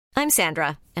I'm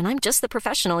Sandra, and I'm just the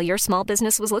professional your small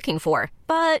business was looking for.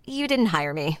 But you didn't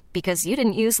hire me because you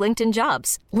didn't use LinkedIn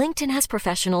Jobs. LinkedIn has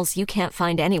professionals you can't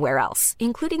find anywhere else,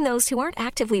 including those who aren't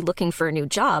actively looking for a new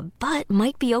job, but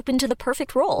might be open to the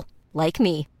perfect role, like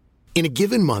me. In a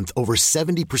given month, over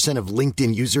 70% of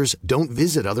LinkedIn users don't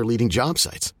visit other leading job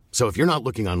sites. So if you're not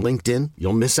looking on LinkedIn,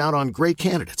 you'll miss out on great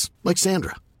candidates like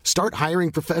Sandra. Start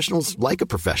hiring professionals like a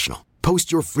professional.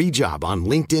 Post your free job on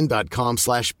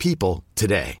linkedin.com/people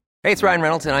today. Hey, it's Ryan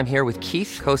Reynolds, and I'm here with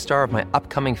Keith, co-star of my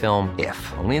upcoming film, If,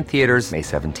 only in theaters May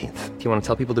 17th. Do you want to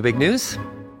tell people the big news?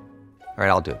 All right,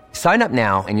 I'll do it. Sign up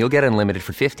now and you'll get unlimited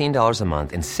for $15 a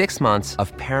month and 6 months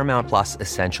of Paramount Plus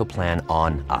Essential Plan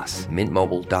on us.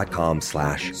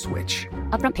 MintMobile.com/switch.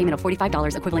 Upfront payment of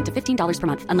 $45 equivalent to $15 per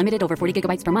month. Unlimited over 40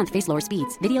 gigabytes per month. Face lower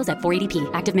speeds. Videos at 480p.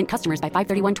 Active Mint customers by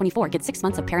 531.24 get 6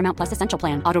 months of Paramount Plus Essential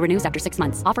Plan. Auto renews after 6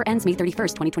 months. Offer ends May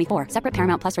 31st, 2024. Separate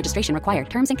Paramount Plus registration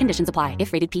required. Terms and conditions apply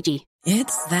if rated PG.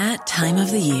 It's that time of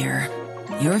the year.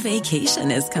 Your vacation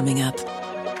is coming up.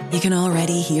 You can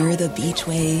already hear the beach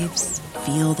waves,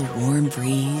 feel the warm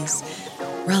breeze,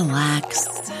 relax,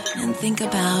 and think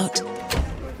about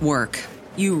work.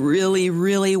 You really,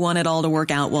 really want it all to work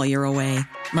out while you're away.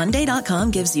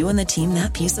 Monday.com gives you and the team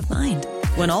that peace of mind.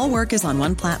 When all work is on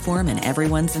one platform and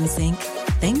everyone's in sync,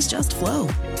 things just flow.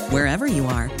 Wherever you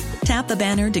are, tap the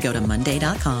banner to go to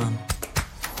Monday.com.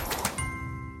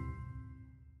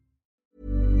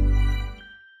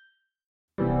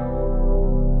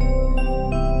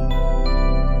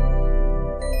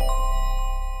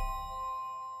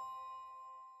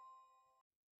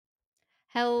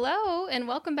 Hello, and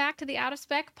welcome back to the Out of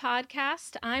Spec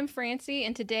podcast. I'm Francie,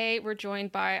 and today we're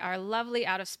joined by our lovely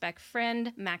Out of Spec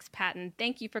friend, Max Patton.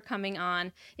 Thank you for coming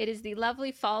on. It is the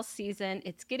lovely fall season.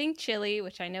 It's getting chilly,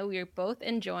 which I know we're both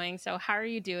enjoying. So how are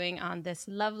you doing on this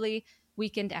lovely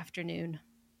weekend afternoon?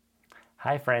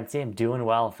 Hi, Francie. I'm doing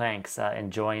well, thanks.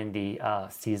 Enjoying the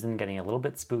season, getting a little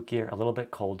bit spookier, a little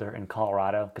bit colder in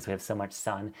Colorado because we have so much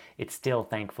sun. It's still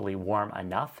thankfully warm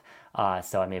enough,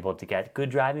 so I'm able to get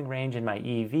good driving range in my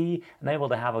EV. I'm able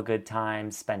to have a good time,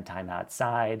 spend time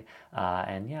outside,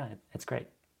 and yeah, it's great.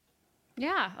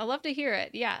 Yeah, I love to hear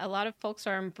it. Yeah, a lot of folks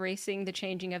are embracing the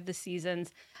changing of the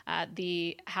seasons.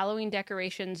 The Halloween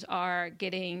decorations are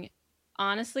getting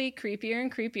honestly creepier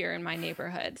and creepier in my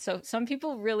neighborhood. So some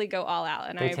people really go all out,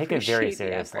 and they I take it very appreciate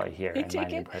the effort. seriously here in my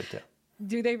neighborhood too.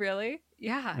 Do they really?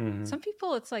 Yeah. Mm-hmm. Some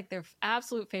people, it's like their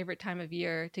absolute favorite time of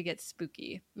year to get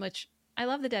spooky, which I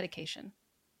love the dedication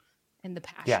and the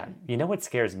passion. Yeah. You know what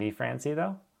scares me, Francie,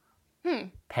 though?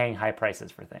 Paying high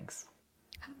prices for things.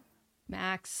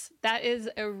 Max, that is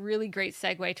a really great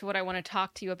segue to what I want to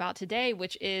talk to you about today,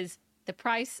 which is the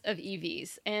price of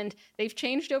EVs. And they've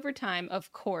changed over time,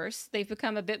 of course. They've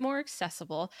become a bit more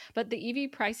accessible, but the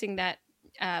EV pricing that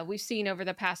we've seen over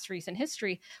the past recent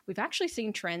history, we've actually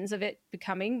seen trends of it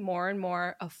becoming more and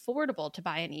more affordable to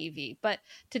buy an EV. But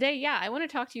today, yeah, I want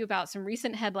to talk to you about some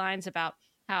recent headlines about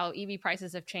how EV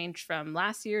prices have changed from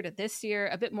last year to this year,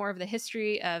 a bit more of the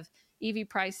history of EV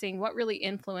pricing, what really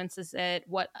influences it,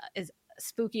 what is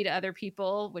spooky to other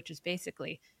people, which is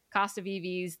basically cost of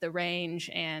EVs, the range,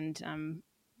 and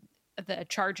the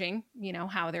charging,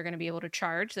 how they're going to be able to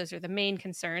charge. Those are the main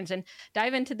concerns. And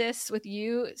dive into this with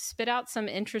you, spit out some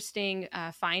interesting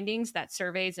findings that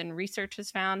surveys and research has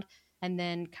found, and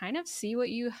then kind of see what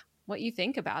you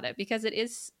think about it, because it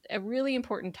is a really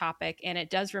important topic, and it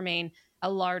does remain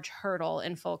a large hurdle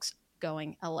in folks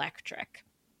going electric.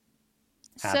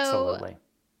 Absolutely.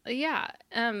 So, yeah,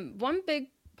 one big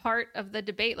part of the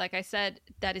debate, like I said,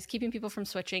 that is keeping people from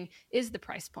switching is the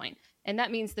price point. And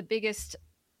that means the biggest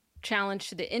challenge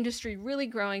to the industry really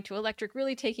growing to electric,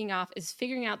 really taking off, is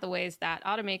figuring out the ways that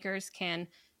automakers can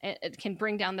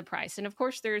bring down the price. And of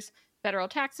course, there's federal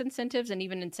tax incentives and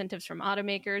even incentives from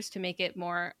automakers to make it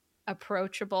more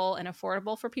approachable and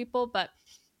affordable for people. But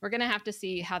we're going to have to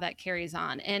see how that carries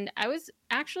on. And I was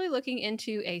actually looking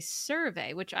into a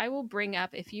survey, which I will bring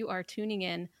up if you are tuning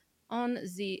in on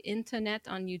the internet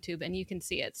on YouTube, and you can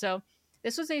see it. So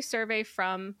this was a survey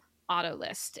from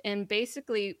Autolist, and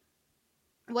basically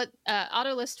what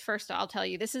Autolist, first I'll tell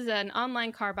you, this is an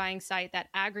online car buying site that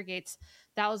aggregates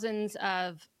thousands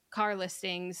of car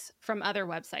listings from other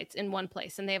websites in one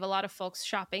place. And they have a lot of folks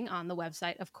shopping on the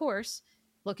website, of course,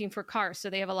 looking for cars. So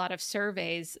they have a lot of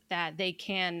surveys that they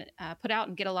can put out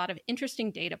and get a lot of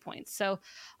interesting data points. So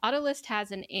Autolist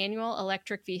has an annual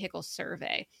electric vehicle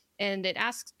survey, and it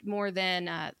asked more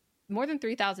than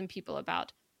 3,000 people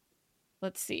about,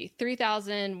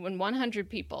 3,100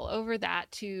 people over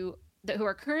that who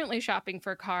are currently shopping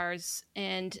for cars,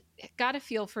 and got a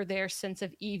feel for their sense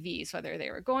of EVs, whether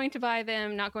they were going to buy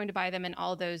them, not going to buy them, and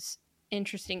all those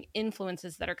interesting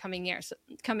influences that are coming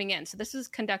in. So this was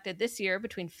conducted this year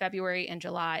between February and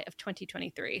July of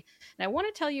 2023. And I want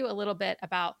to tell you a little bit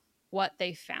about what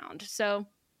they found. So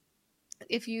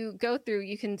if you go through,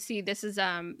 you can see this is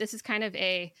kind of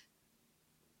a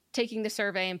taking the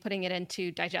survey and putting it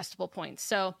into digestible points.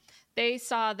 So they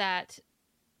saw that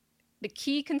the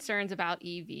key concerns about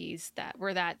EVs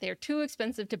were that they're too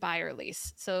expensive to buy or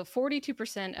lease. So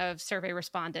 42% of survey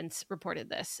respondents reported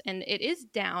this, and it is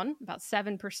down about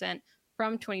 7%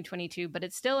 from 2022, but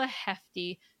it's still a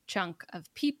hefty chunk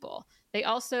of people. They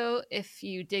also, if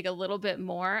you dig a little bit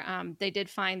more, they did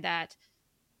find that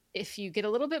if you get a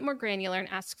little bit more granular and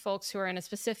ask folks who are in a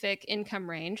specific income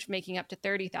range, making up to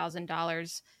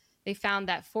 $30,000, they found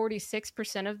that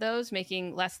 46% of those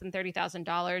making less than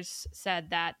 $30,000 said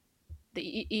that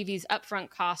the EV's upfront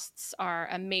costs are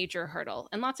a major hurdle.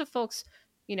 And lots of folks,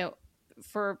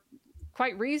 for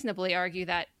quite reasonably argue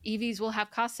that EVs will have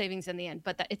cost savings in the end,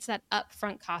 but that it's that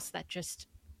upfront cost that just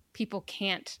people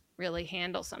can't really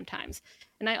handle sometimes.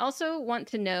 And I also want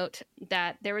to note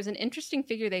that there was an interesting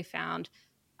figure they found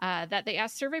that they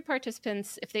asked survey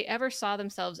participants if they ever saw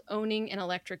themselves owning an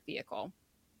electric vehicle.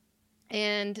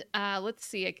 And let's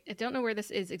see, I don't know where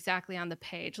this is exactly on the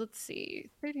page. Let's see,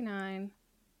 39%.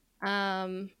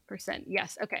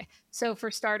 Yes. Okay. So for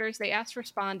starters, they asked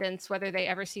respondents whether they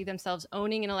ever see themselves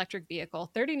owning an electric vehicle.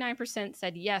 39%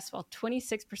 said yes, while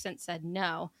 26% said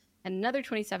no. And another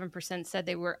 27% said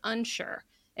they were unsure.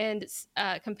 And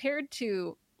compared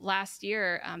to last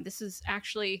year, this is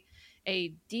actually a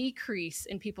decrease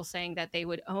in people saying that they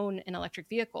would own an electric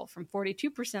vehicle from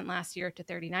 42% last year to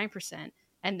 39%.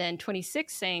 And then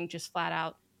 26 saying just flat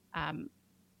out,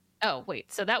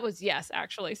 so that was yes,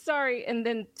 actually. Sorry. And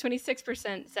then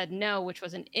 26% said no, which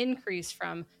was an increase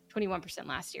from 21%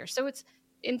 last year. So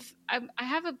I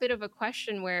have a bit of a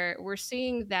question where we're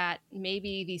seeing that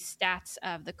maybe these stats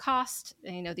of the cost,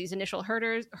 these initial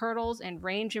hurdles and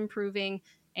range improving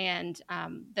and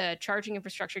the charging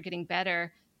infrastructure getting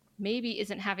better, maybe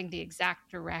isn't having the exact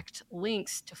direct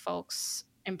links to folks'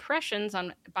 impressions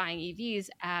on buying EVs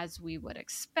as we would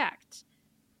expect.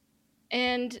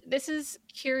 And this is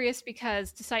curious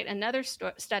because, to cite another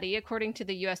study, according to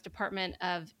the U.S. Department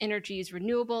of Energy's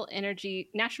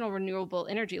National Renewable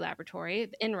Energy Laboratory,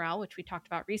 the NREL, which we talked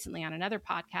about recently on another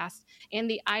podcast, and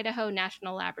the Idaho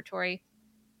National Laboratory,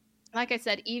 like I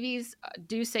said, EVs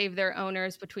do save their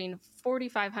owners between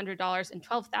 $4,500 and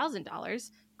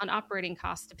 $12,000 on operating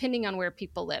costs, depending on where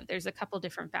people live. There's a couple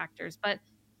different factors. But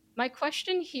my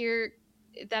question here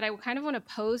that I kind of want to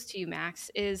pose to you, Max,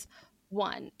 is,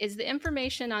 one, is the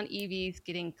information on EVs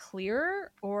getting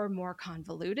clearer or more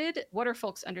convoluted? What are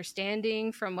folks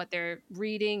understanding from what they're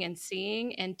reading and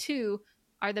seeing? And two,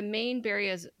 are the main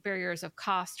barriers of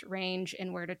cost, range,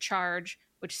 and where to charge,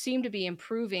 which seem to be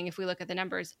improving if we look at the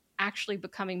numbers, actually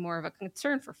becoming more of a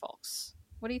concern for folks?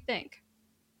 What do you think?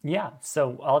 Yeah,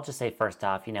 so I'll just say first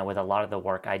off, with a lot of the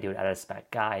work I do at A Spec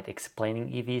Guide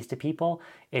explaining EVs to people,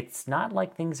 it's not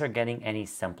like things are getting any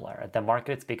simpler. The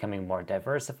market's becoming more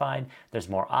diversified. There's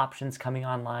more options coming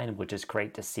online, which is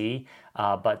great to see.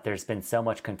 But there's been so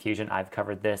much confusion. I've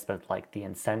covered this, but like the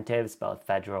incentives, both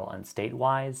federal and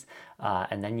state-wise.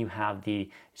 And then you have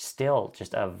the still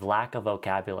just a lack of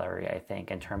vocabulary, I think,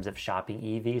 in terms of shopping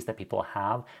EVs that people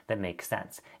have that makes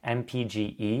sense.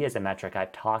 MPGE is a metric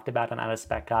I've talked about on A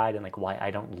Spec Guide and like why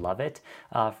I don't love it,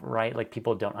 right? Like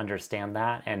people don't understand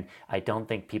that. And I don't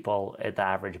think people, the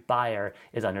average buyer,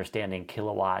 is understanding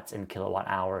kilowatts and kilowatt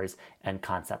hours and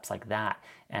concepts like that.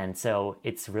 And so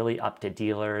it's really up to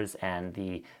dealers and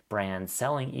the brands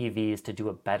selling EVs to do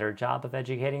a better job of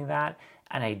educating that.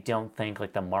 And I don't think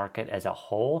like the market as a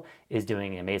whole is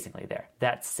doing amazingly there.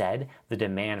 That said, the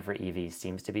demand for EVs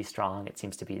seems to be strong. It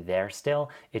seems to be there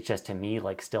still. It's just, to me,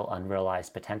 like still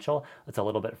unrealized potential. It's a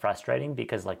little bit frustrating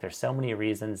because like there's so many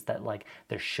reasons that like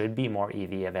there should be more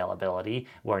EV availability.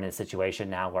 We're in a situation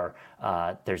now where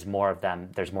there's more of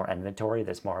them, there's more inventory,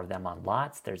 there's more of them on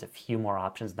lots, there's a few more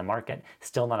options in the market.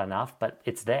 Still not enough, but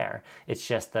it's there. It's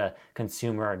just the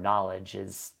consumer knowledge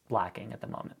is lacking at the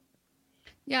moment.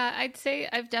 Yeah, I'd say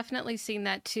I've definitely seen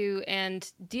that too.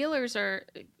 And dealers are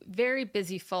very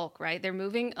busy folk, right? They're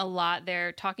moving a lot.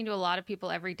 They're talking to a lot of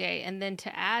people every day. And then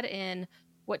to add in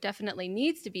what definitely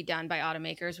needs to be done by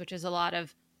automakers, which is a lot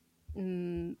of,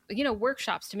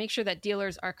 workshops to make sure that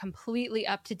dealers are completely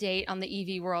up to date on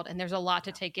the EV world. And there's a lot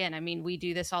to take in. I mean, we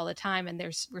do this all the time and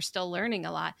we're still learning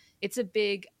a lot. It's a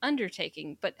big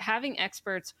undertaking, but having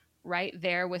experts right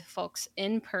there with folks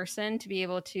in person to be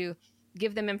able to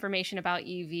give them information about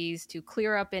EVs, to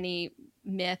clear up any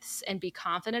myths and be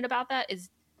confident about that is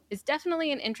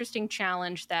definitely an interesting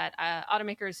challenge that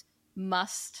automakers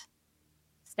must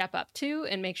step up to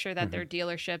and make sure that their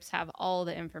dealerships have all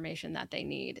the information that they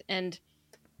need. And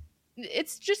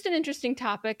it's just an interesting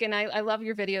topic, and I love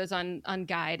your videos on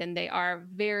Guide, and they are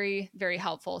very, very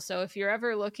helpful. So if you're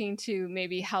ever looking to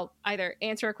maybe help either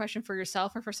answer a question for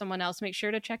yourself or for someone else, make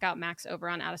sure to check out Max over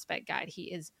on Out of Spec Guide.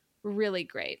 He is really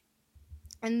great.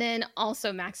 And then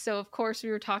also, Max, so of course we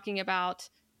were talking about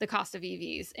the cost of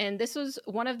EVs, and this was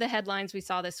one of the headlines we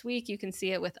saw this week. You can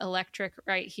see it with Electrek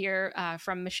right here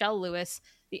from Michelle Lewis.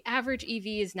 The average EV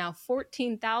is now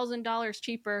 $14,000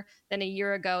 cheaper than a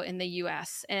year ago in the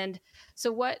US. And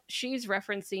so what she's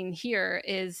referencing here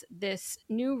is this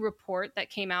new report that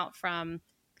came out from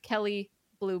Kelley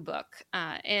Blue Book.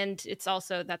 And it's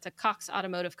also, that's a Cox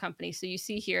Automotive company. So you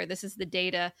see here, this is the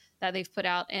data that they've put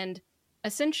out. And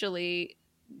essentially,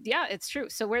 yeah, it's true.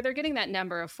 So where they're getting that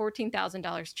number of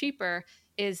 $14,000 cheaper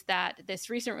is that this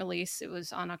recent release, it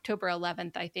was on October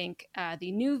 11th, I think,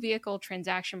 the new vehicle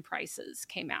transaction prices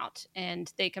came out,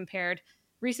 and they compared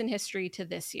recent history to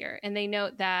this year. And they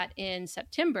note that in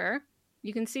September,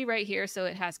 you can see right here, so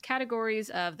it has categories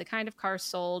of the kind of cars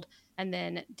sold and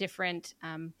then different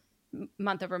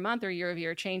month over month or year over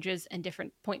year changes and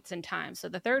different points in time. So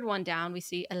the third one down, we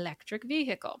see electric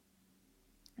vehicle.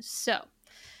 So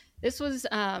this was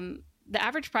the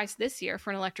average price this year for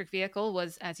an electric vehicle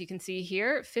was, as you can see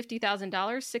here,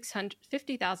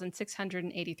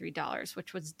 $50,683,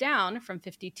 which was down from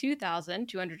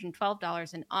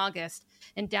 $52,212 in August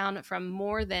and down from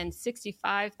more than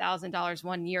 $65,000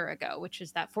 1 year ago, which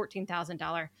is that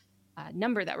 $14,000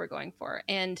 number that we're going for.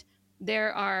 And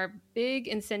there are big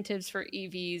incentives for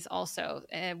EVs also,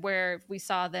 where we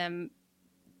saw them,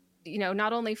 you know,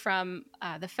 not only from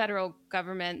the federal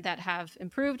government that have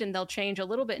improved, and they'll change a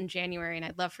little bit in January. And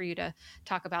I'd love for you to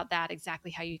talk about that,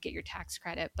 exactly how you get your tax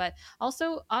credit, but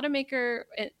also automaker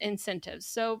incentives.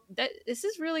 So this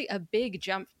is really a big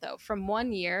jump, though, from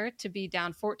 1 year to be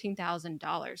down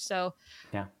 $14,000. So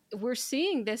yeah, we're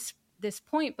seeing this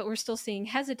point, but we're still seeing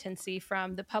hesitancy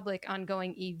from the public on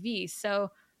going EV.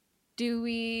 So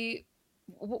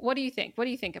what do you think? What do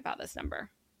you think about this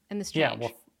number and this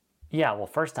change? Well,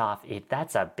 first off,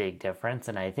 that's a big difference.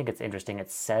 And I think it's interesting. It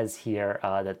says here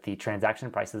that the transaction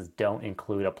prices don't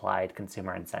include applied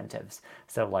consumer incentives.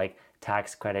 So like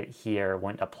tax credit here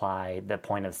won't apply. The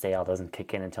point of sale doesn't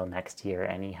kick in until next year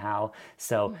anyhow.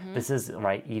 So this is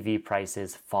right, EV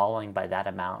prices falling by that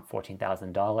amount,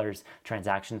 $14,000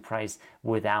 transaction price,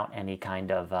 without any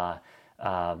kind of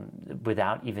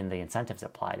without even the incentives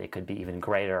applied. It could be even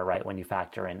greater, right, when you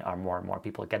factor in are more and more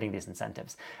people getting these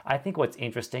incentives. I think what's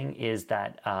interesting is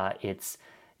that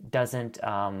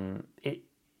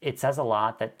it says a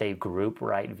lot that they group,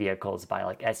 right, vehicles by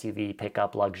like SUV,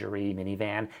 pickup, luxury,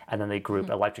 minivan, and then they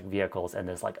group electric vehicles in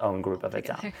this like own group of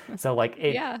its own. So like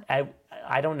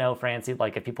I don't know, Francie,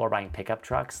 like if people are buying pickup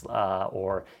trucks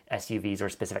or SUVs or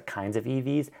specific kinds of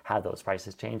EVs, how those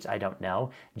prices changed, I don't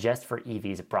know. Just for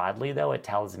EVs broadly, though, it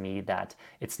tells me that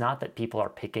it's not that people are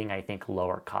picking, I think,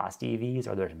 lower cost EVs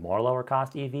or there's more lower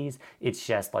cost EVs. It's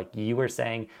just like you were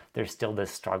saying, there's still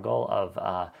this struggle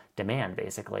of demand,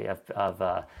 basically,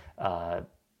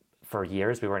 for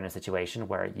years, we were in a situation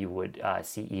where you would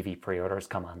see EV pre-orders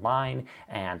come online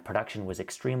and production was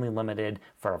extremely limited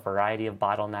for a variety of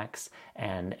bottlenecks.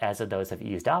 And as those have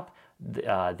eased up,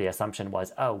 the assumption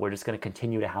was, oh, we're just going to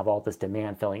continue to have all this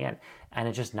demand filling in. And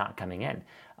it's just not coming in.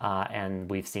 And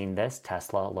we've seen this,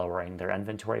 Tesla lowering their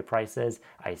inventory prices.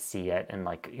 I see it in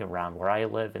like around where I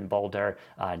live in Boulder,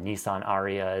 Nissan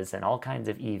Arias and all kinds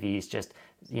of EVs just,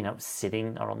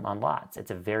 sitting on lots.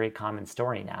 It's a very common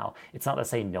story now. It's not to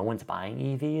say no one's buying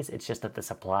EVs. It's just that the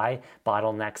supply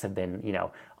bottlenecks have been,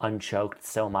 unchoked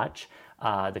so much.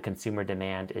 The consumer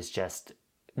demand is just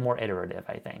more iterative,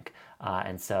 I think.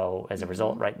 And so as a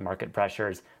result, right, market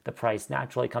pressures, the price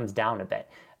naturally comes down a bit.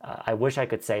 I wish I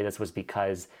could say this was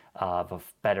because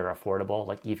of better affordable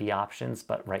like EV options,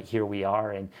 but right here we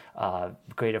are, and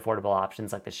great affordable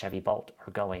options like the Chevy Bolt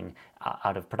are going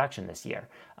out of production this year.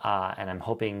 And I'm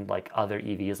hoping like other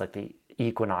EVs like the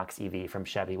Equinox EV from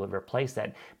Chevy would replace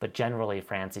it. But generally,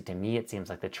 Francie, to me, it seems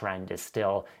like the trend is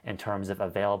still in terms of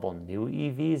available new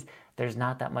EVs. There's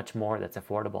not that much more that's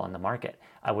affordable on the market.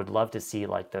 I would love to see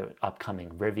like the upcoming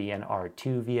Rivian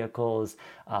R2 vehicles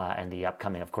and the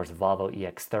upcoming, of course, Volvo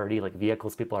EX30, like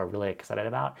vehicles people are really excited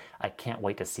about. I can't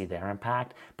wait to see their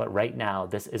impact. But right now,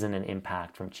 this isn't an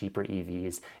impact from cheaper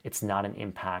EVs. It's not an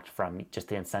impact from just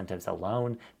the incentives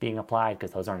alone being applied,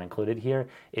 because those aren't included here.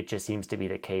 It just seems to be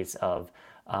the case of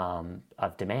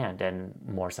demand and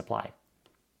more supply.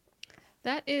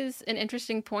 That is an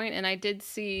interesting point, and I did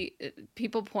see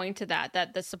people point to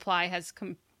that the supply has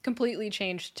completely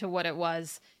changed to what it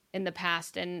was in the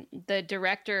past. And the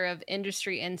director of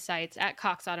industry insights at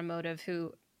Cox Automotive,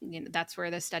 who, that's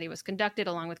where the study was conducted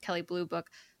along with Kelley Blue Book,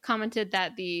 commented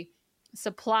that the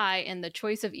supply and the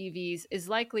choice of EVs is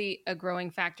likely a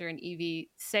growing factor in EV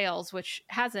sales, which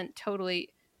hasn't totally,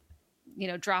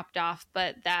 dropped off,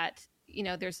 but that,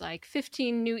 there's like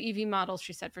 15 new EV models,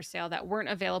 she said, for sale that weren't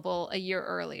available a year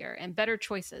earlier, and better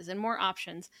choices and more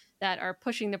options that are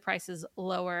pushing the prices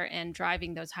lower and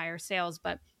driving those higher sales.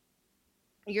 But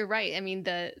you're right. I mean,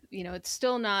 it's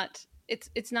still not,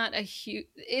 it's not a huge,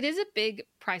 it is a big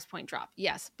price point drop.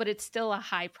 Yes, but it's still a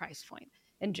high price point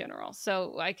in general.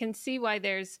 So I can see why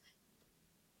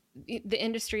the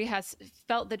industry has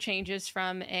felt the changes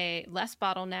from a less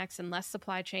bottlenecks and less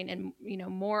supply chain and,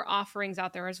 more offerings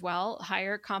out there as well,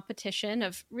 higher competition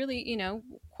of really,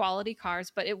 quality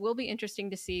cars. But it will be interesting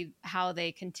to see how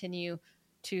they continue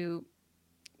to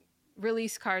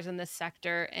release cars in this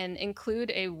sector and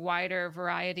include a wider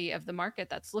variety of the market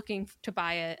that's looking to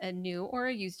buy a new or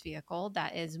a used vehicle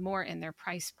that is more in their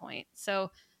price point.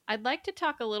 So I'd like to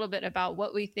talk a little bit about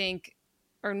what we think,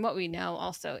 or what we know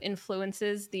also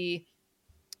influences the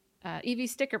EV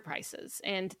sticker prices.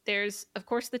 And there's, of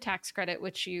course, the tax credit,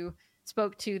 which you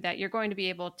spoke to, that you're going to be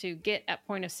able to get at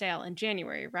point of sale in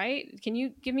January, right? Can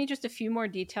you give me just a few more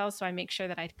details so I make sure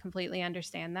that I completely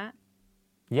understand that?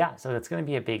 Yeah, so it's going to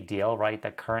be a big deal, right?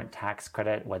 The current tax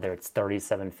credit, whether it's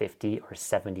 $3,750 or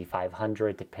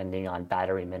 $7,500, depending on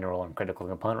battery, mineral, and critical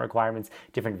component requirements,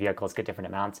 different vehicles get different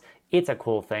amounts. It's a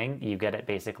cool thing. You get it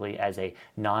basically as a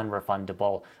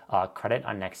non-refundable credit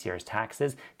on next year's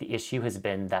taxes. The issue has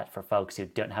been that for folks who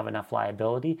don't have enough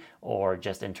liability, or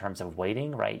just in terms of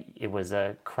waiting, right? It was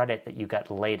a credit that you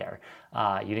got later.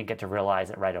 You didn't get to realize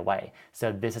it right away.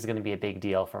 So this is going to be a big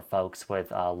deal for folks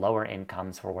with lower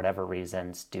incomes for whatever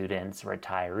reason, students,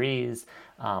 retirees.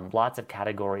 Lots of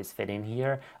categories fit in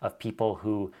here of people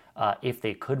who, if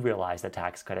they could realize the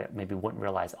tax credit, maybe wouldn't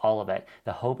realize all of it.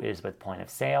 The hope is with point of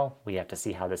sale, we have to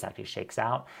see how this actually shakes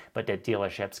out, but the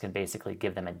dealerships can basically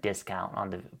give them a discount on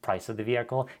the price of the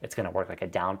vehicle. It's going to work like a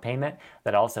down payment.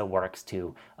 That also works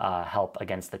to help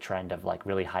against the trend of like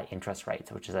really high interest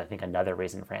rates, which is, I think, another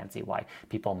reason, Francie, why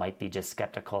people might be just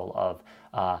skeptical of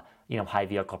high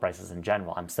vehicle prices in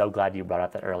general. I'm so glad you brought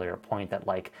up that earlier point that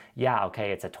like, yeah,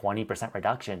 okay, it's a 20%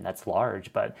 reduction. That's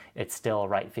large, but it's still,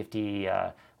 right,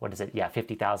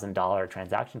 $50,000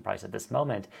 transaction price at this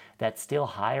moment. That's still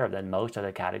higher than most of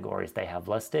the categories they have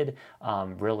listed.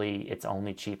 Really, it's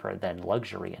only cheaper than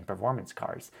luxury and performance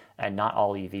cars. And not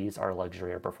all EVs are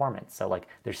luxury or performance. So like,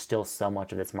 there's still so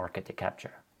much of this market to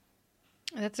capture.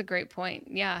 That's a great point.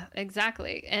 Yeah,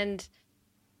 exactly. And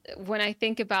when I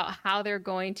think about how they're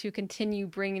going to continue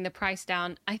bringing the price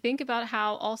down, I think about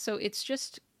how also it's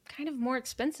just kind of more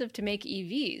expensive to make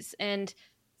EVs. And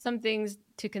some things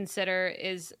to consider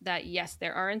is that, yes,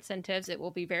 there are incentives. It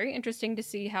will be very interesting to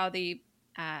see how the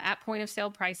at point of sale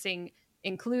pricing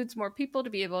includes more people to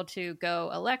be able to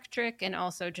go electric, and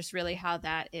also just really how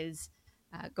that is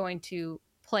going to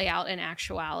play out in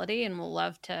actuality. And we'll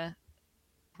love to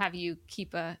have you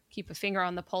keep a finger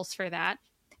on the pulse for that.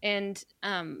 And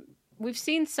we've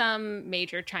seen some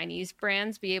major Chinese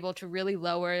brands be able to really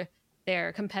lower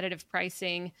their competitive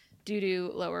pricing due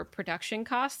to lower production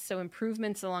costs. So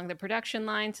improvements along the production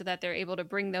line so that they're able to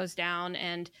bring those down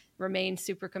and remain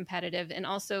super competitive. And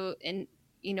also in,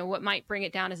 what might bring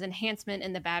it down is enhancement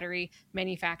in the battery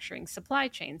manufacturing supply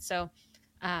chain. So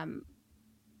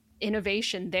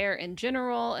innovation there in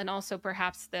general, and also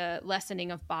perhaps the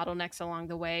lessening of bottlenecks along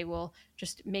the way will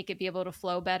just make it be able to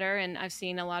flow better. And I've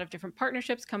seen a lot of different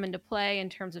partnerships come into play in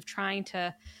terms of trying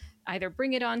to either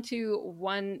bring it onto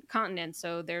one continent,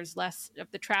 so there's less of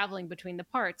the traveling between the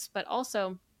parts, but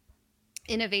also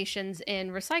innovations in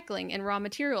recycling and raw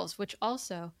materials, which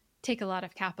also take a lot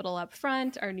of capital up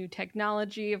front, our new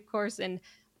technology, of course, and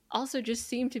also just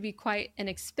seem to be quite an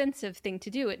expensive thing to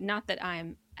do. Not that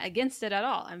I'm against it at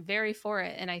all. I'm very for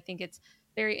it. And I think it's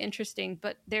very interesting,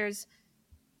 but there's,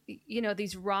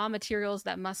 these raw materials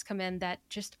that must come in that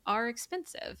just are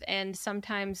expensive. And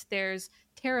sometimes there's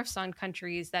tariffs on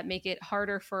countries that make it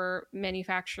harder for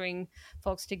manufacturing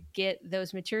folks to get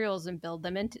those materials and build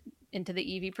them into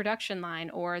the EV production line.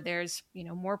 Or there's,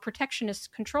 more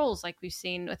protectionist controls like we've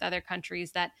seen with other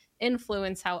countries that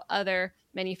influence how other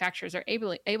manufacturers are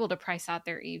able to price out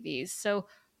their EVs. So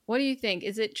what do you think?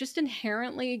 Is it just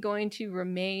inherently going to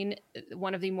remain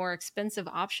one of the more expensive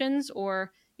options,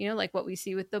 or, like what we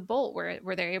see with the Bolt, where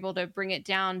they're able to bring it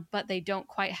down, but they don't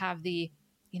quite have the,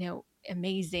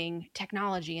 amazing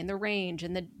technology and the range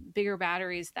and the bigger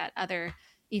batteries that other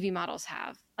EV models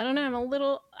have? I don't know. I'm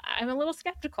a little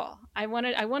skeptical. I want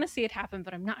to see it happen,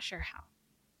 but I'm not sure how.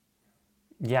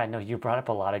 Yeah, no, you brought up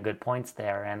a lot of good points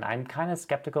there, and I'm kind of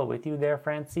skeptical with you there,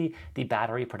 Francie. The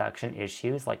battery production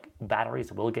issues, like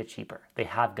batteries will get cheaper. They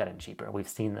have gotten cheaper. We've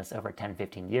seen this over 10,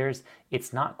 15 years.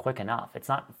 It's not quick enough. It's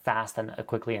not fast and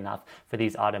quickly enough for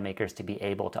these automakers to be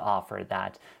able to offer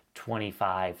that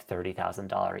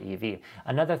 $25,000-$30,000 EV.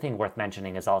 Another thing worth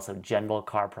mentioning is also general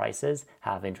car prices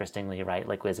have, interestingly, right,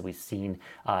 like as we've seen,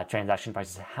 transaction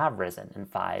prices have risen in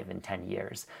 5 and 10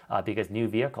 years because new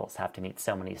vehicles have to meet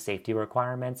so many safety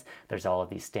requirements. There's all of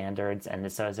these standards,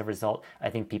 and so as a result, I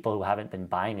think people who haven't been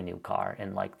buying a new car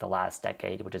in like the last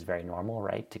decade, which is very normal,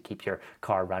 right, to keep your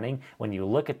car running, when you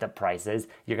look at the prices,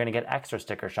 you're going to get extra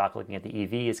sticker shock looking at the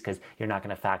EVs because you're not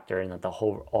going to factor in that the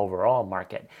whole overall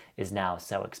market is now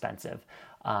so expensive.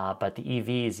 But the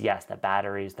EVs, yes, the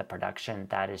batteries, the production,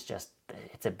 that is just,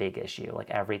 it's a big issue. Like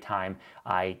every time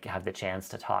I have the chance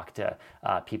to talk to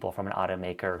people from an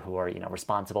automaker who are,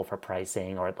 responsible for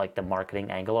pricing or like the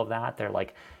marketing angle of that, they're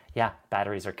like, yeah,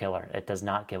 batteries are killer. It does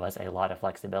not give us a lot of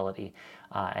flexibility.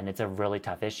 And it's a really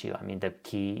tough issue. I mean, the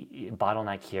key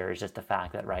bottleneck here is just the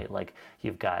fact that, right, like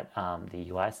you've got the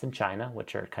US and China,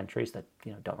 which are countries that,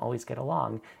 don't always get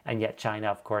along. And yet China,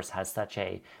 of course, has such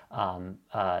a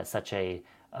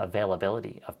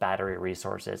availability of battery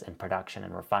resources and production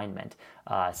and refinement.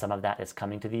 Some of that is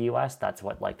coming to the US. That's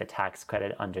what like the tax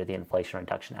credit under the Inflation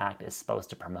Reduction Act is supposed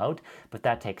to promote, but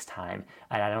that takes time.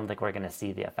 And I don't think we're going to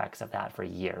see the effects of that for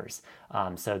years.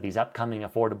 So these upcoming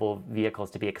affordable vehicles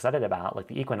to be excited about, like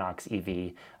the Equinox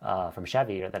EV from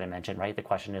Chevy that I mentioned, right? The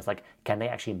question is like, can they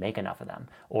actually make enough of them?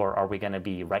 Or are we going to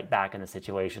be right back in the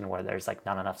situation where there's like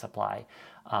not enough supply?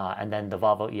 And then the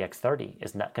Volvo EX30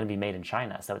 is not going to be made in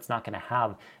China, so it's not going to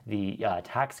have the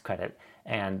tax credit,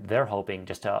 and they're hoping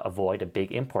just to avoid a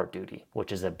big import duty,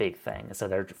 which is a big thing. So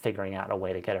they're figuring out a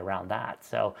way to get around that.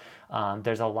 So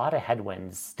there's a lot of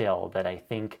headwinds still that I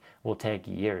think will take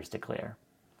years to clear.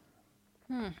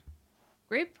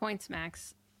 Great points,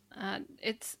 Max. I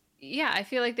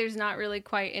feel like there's not really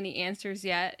quite any answers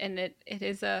yet, and it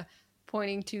is a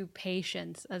pointing to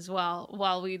patience as well.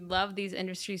 While we love these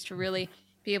industries to really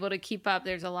be able to keep up,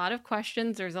 there's a lot of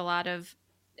questions, there's a lot of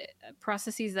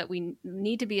processes that we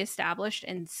need to be established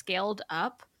and scaled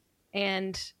up,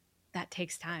 and that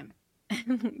takes time.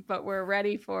 But we're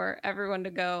ready for everyone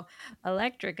to go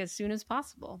electric as soon as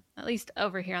possible, at least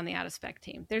over here on the Out of Spec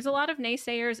team. There's a lot of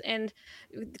naysayers, and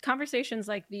conversations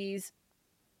like these,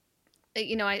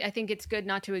 I think it's good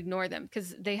not to ignore them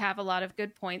because they have a lot of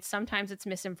good points. Sometimes it's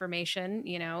misinformation,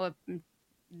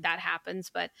 that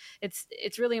happens, but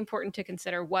it's really important to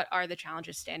consider what are the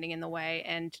challenges standing in the way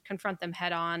and confront them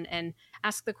head on and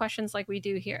ask the questions like we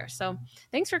do here. So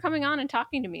thanks for coming on and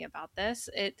talking to me about this.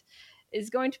 It is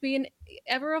going to be an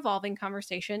ever evolving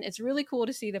conversation. It's really cool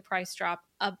to see the price drop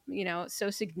up, so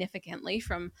significantly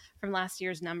from last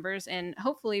year's numbers. And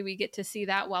hopefully we get to see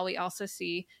that while we also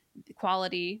see the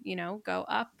quality, go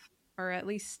up, or at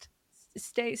least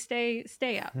stay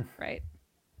up, right?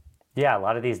 Yeah, a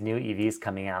lot of these new EVs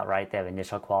coming out, right? They have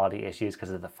initial quality issues because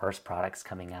of the first products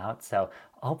coming out. So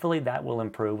hopefully that will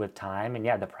improve with time. And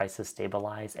yeah, the prices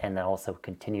stabilize and then also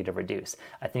continue to reduce.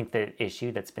 I think the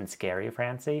issue that's been scary,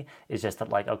 Francie, is just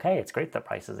that like, okay, it's great the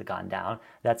prices have gone down.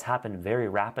 That's happened very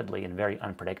rapidly and very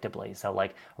unpredictably. So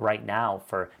like right now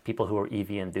for people who are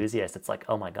EV enthusiasts, it's like,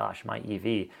 oh my gosh, my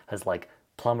EV has like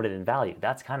plummeted in value.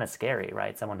 That's kind of scary,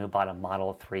 right? Someone who bought a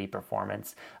Model 3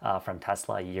 Performance from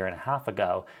Tesla a year and a half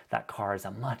ago, that car is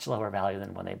a much lower value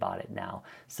than when they bought it now.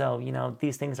 So,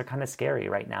 these things are kind of scary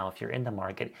right now if you're in the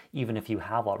market, even if you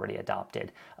have already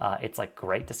adopted. It's like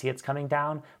great to see it's coming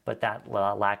down, but that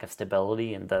lack of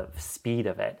stability and the speed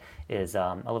of it is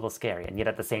a little scary. And yet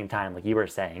at the same time, like you were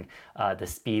saying, the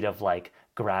speed of like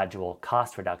gradual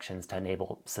cost reductions to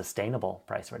enable sustainable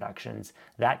price reductions,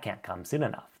 that can't come soon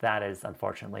enough. That is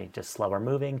unfortunately just slower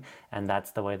moving, and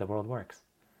that's the way the world works.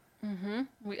 Mm-hmm.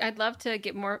 I'd love to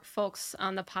get more folks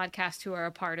on the podcast who are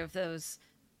a part of those,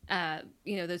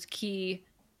 those key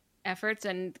efforts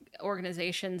and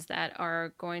organizations that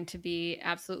are going to be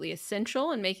absolutely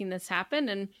essential in making this happen,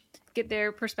 and get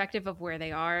their perspective of where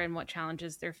they are and what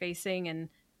challenges they're facing. And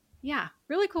yeah,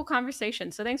 really cool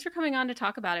conversation. So thanks for coming on to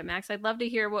talk about it, Max. I'd love to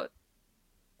hear what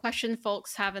questions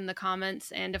folks have in the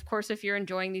comments. And of course, if you're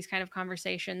enjoying these kind of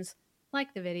conversations,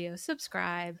 like the video,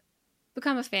 subscribe,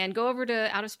 become a fan, go over to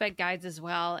Out of Spec Guides as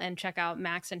well and check out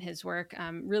Max and his work.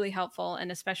 Really helpful,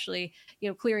 and especially,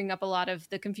 clearing up a lot of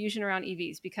the confusion around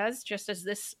EVs, because just as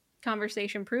this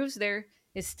conversation proves, there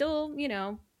is still,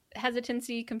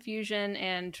 hesitancy, confusion,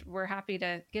 and we're happy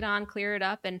to get on, clear it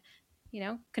up, and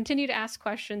continue to ask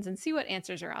questions and see what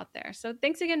answers are out there. So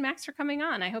thanks again, Max, for coming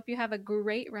on. I hope you have a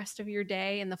great rest of your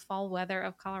day in the fall weather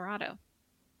of Colorado.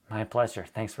 My pleasure.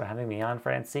 Thanks for having me on,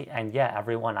 Francie. And yeah,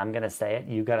 everyone, I'm going to say it.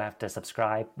 You're going to have to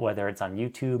subscribe, whether it's on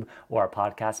YouTube or a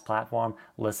podcast platform.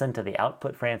 Listen to the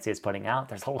output Francie is putting out.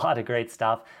 There's a lot of great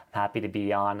stuff. I'm happy to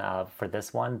be on for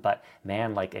this one. But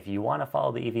man, like if you want to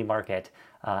follow the EV market,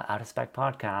 Out of Spec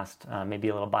podcast, maybe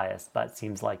a little biased, but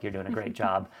seems like you're doing a great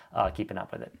job keeping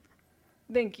up with it.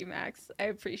 Thank you, Max. I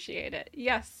appreciate it.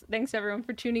 Yes, thanks everyone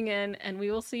for tuning in, and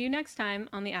we will see you next time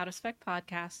on the Out of Spec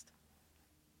podcast.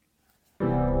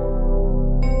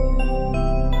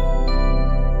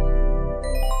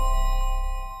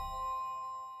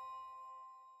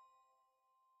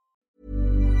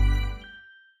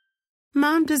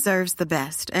 Mom deserves the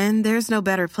best, and there's no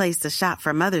better place to shop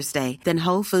for Mother's Day than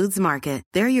Whole Foods Market.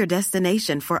 They're your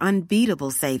destination for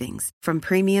unbeatable savings, from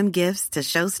premium gifts to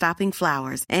show-stopping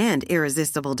flowers and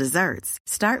irresistible desserts.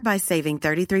 Start by saving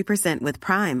 33% with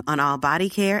Prime on all body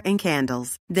care and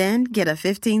candles. Then get a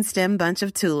 15-stem bunch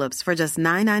of tulips for just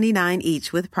 $9.99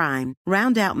 each with Prime.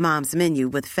 Round out Mom's menu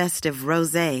with festive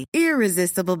rosé,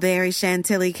 irresistible berry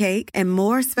chantilly cake, and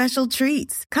more special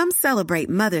treats. Come celebrate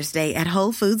Mother's Day at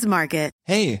Whole Foods Market.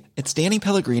 Hey, it's Danny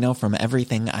Pellegrino from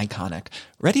Everything Iconic.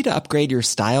 Ready to upgrade your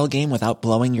style game without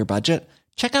blowing your budget?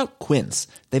 Check out Quince.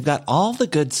 They've got all the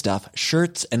good stuff,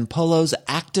 shirts and polos,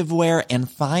 activewear,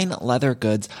 and fine leather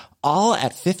goods, all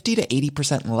at 50 to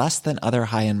 80% less than other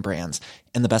high-end brands.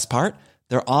 And the best part?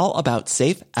 They're all about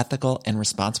safe, ethical, and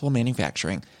responsible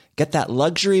manufacturing. Get that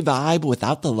luxury vibe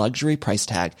without the luxury price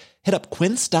tag. Hit up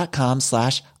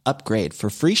quince.com/upgrade for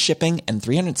free shipping and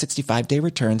 365-day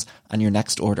returns on your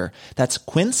next order. That's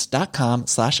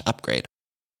quince.com/upgrade.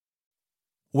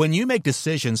 When you make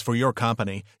decisions for your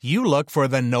company, you look for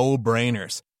the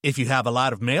no-brainers. If you have a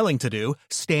lot of mailing to do,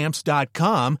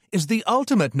 Stamps.com is the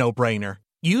ultimate no-brainer.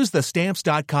 Use the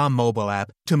Stamps.com mobile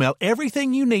app to mail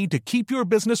everything you need to keep your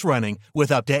business running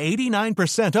with up to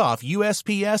 89% off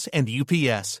USPS and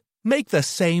UPS. Make the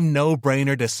same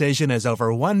no-brainer decision as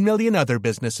over 1 million other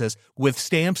businesses with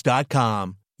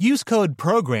Stamps.com. Use code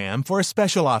PROGRAM for a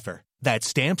special offer. That's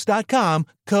Stamps.com,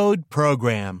 code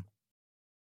PROGRAM.